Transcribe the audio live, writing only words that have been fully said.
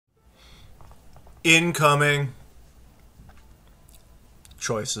Incoming.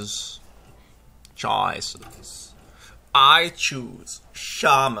 Choices. Choices. I choose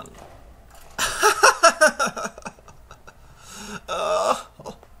Shaman.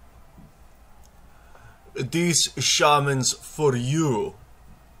 These shamans for you.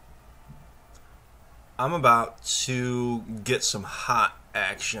 I'm about to get some hot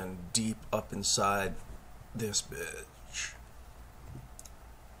action deep up inside this bitch.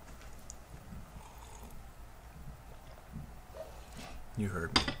 You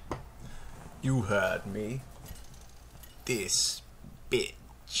heard me. You heard me. This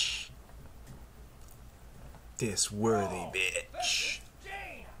bitch. This worthy bitch.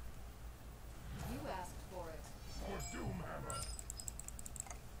 You asked for it.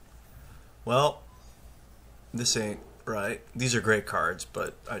 Well, this ain't right. These are great cards,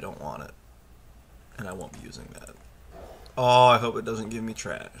 but I don't want it. And I won't be using that. Oh, I hope it doesn't give me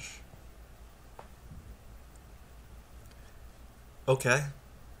trash. Okay.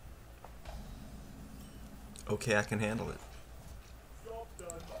 Okay, I can handle it.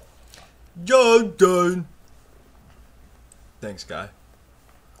 Job done. Thanks, guy.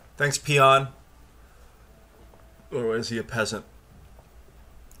 Thanks, peon. Or is he a peasant?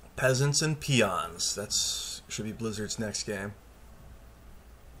 Peasants and peons. That's should be Blizzard's next game.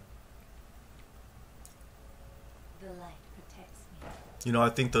 The light protects me. You know, I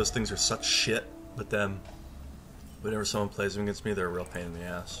think those things are such shit, but then whenever someone plays them against me, they're a real pain in the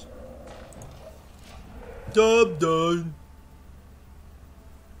ass. Job done.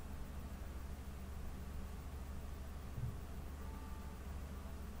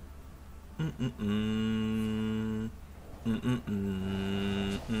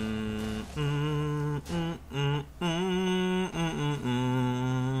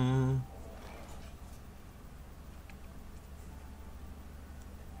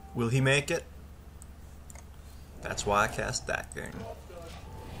 Will he make it? That's why I cast that thing.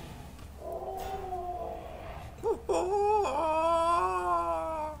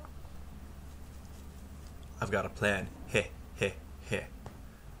 I've got a plan. Heh, heh, heh.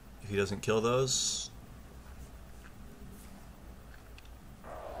 If he doesn't kill those...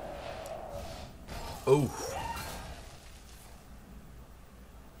 Oh.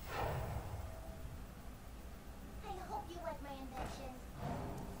 I hope you like my invention.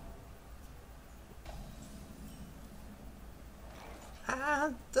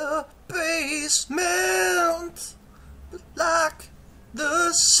 At the basement, like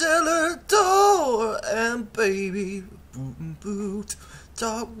the cellar door, and baby, boot and boot,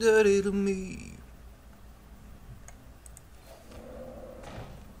 talk dirty to me.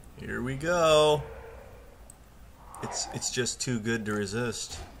 Here we go. It's just too good to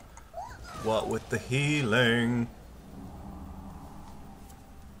resist. What with the healing?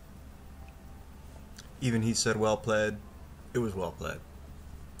 Even he said well played. It was well played.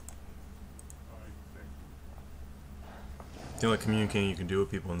 The only communicating you can do with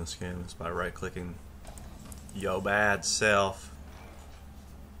people in this game is by right-clicking yo bad self.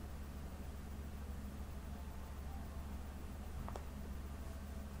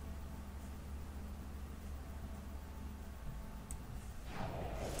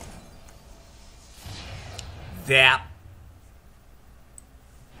 Zap.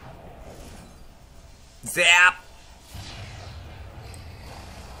 Zap.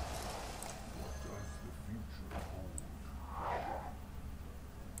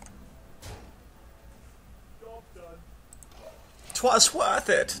 Twas worth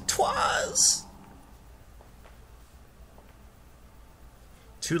it. Twas.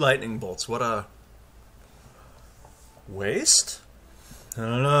 2 lightning bolts. What a waste? I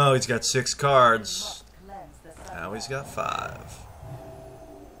don't know. He's got 6 cards. Now he's got 5.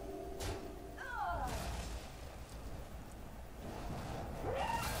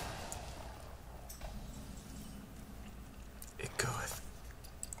 It goeth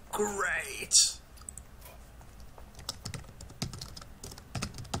great.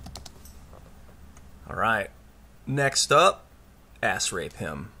 Alright. Next up, ass rape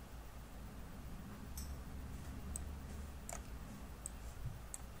him.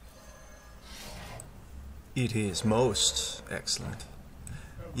 It is most excellent.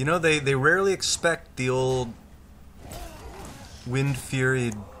 You know, they rarely expect the old Wind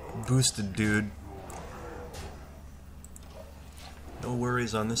Fury boosted dude. No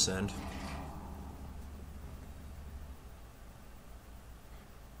worries on this end.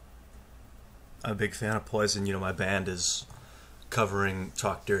 I'm a big fan of Poison. You know, my band is covering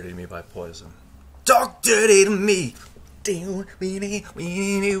Talk Dirty to Me by Poison. Talk Dirty to Me!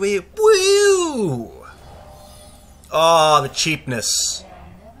 Woo! Oh, the cheapness.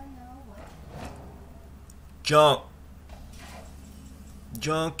 Junk.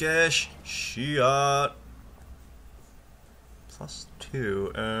 Junkish. Shit.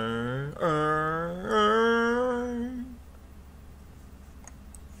 +2.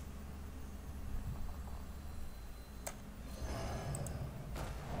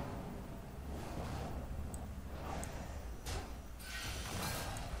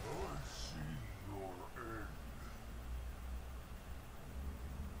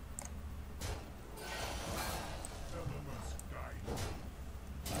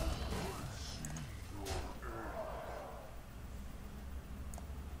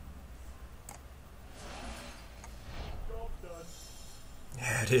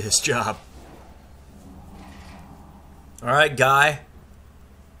 Yeah, it is, job. Alright, guy.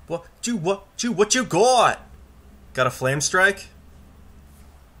 What you got? Got a flame strike?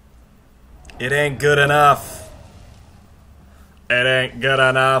 It ain't good enough. It ain't good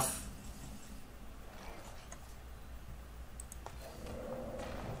enough.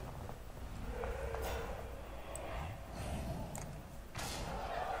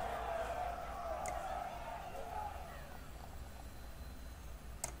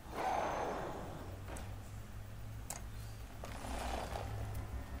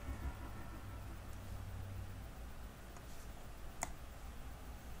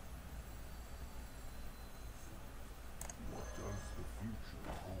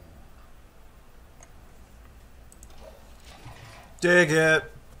 Dig it.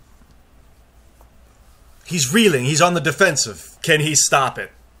 He's reeling. He's on the defensive. Can he stop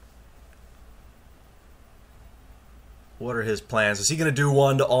it? What are his plans? Is he going to do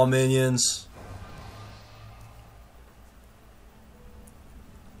one to all minions?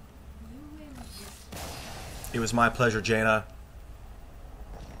 It was my pleasure, Jaina.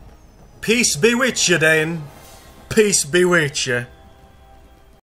 Peace be with you, Dane. Peace be with you.